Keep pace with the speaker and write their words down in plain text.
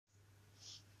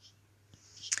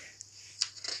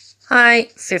Hi,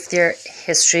 fifth year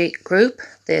history group.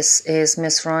 This is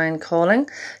Miss Ryan calling.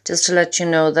 Just to let you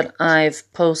know that I've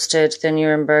posted the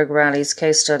Nuremberg rallies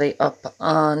case study up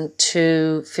on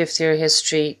to fifth year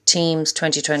history teams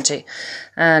 2020.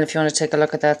 And if you want to take a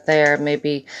look at that there,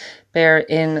 maybe bear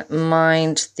in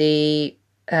mind the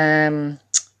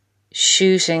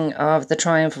shooting of the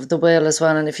Triumph of the Will as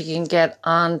well. And if you can get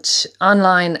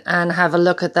online and have a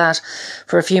look at that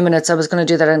for a few minutes, I was going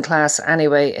to do that in class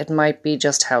anyway. It might be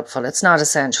just helpful. It's not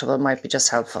essential, but it might be just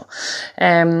helpful.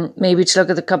 Maybe to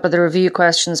look at a couple of the review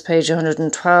questions, page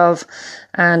 112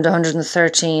 and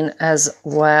 113 as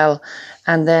well.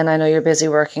 And then I know you're busy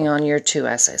working on your 2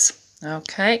 essays.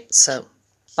 Okay, so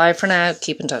bye for now.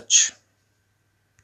 Keep in touch.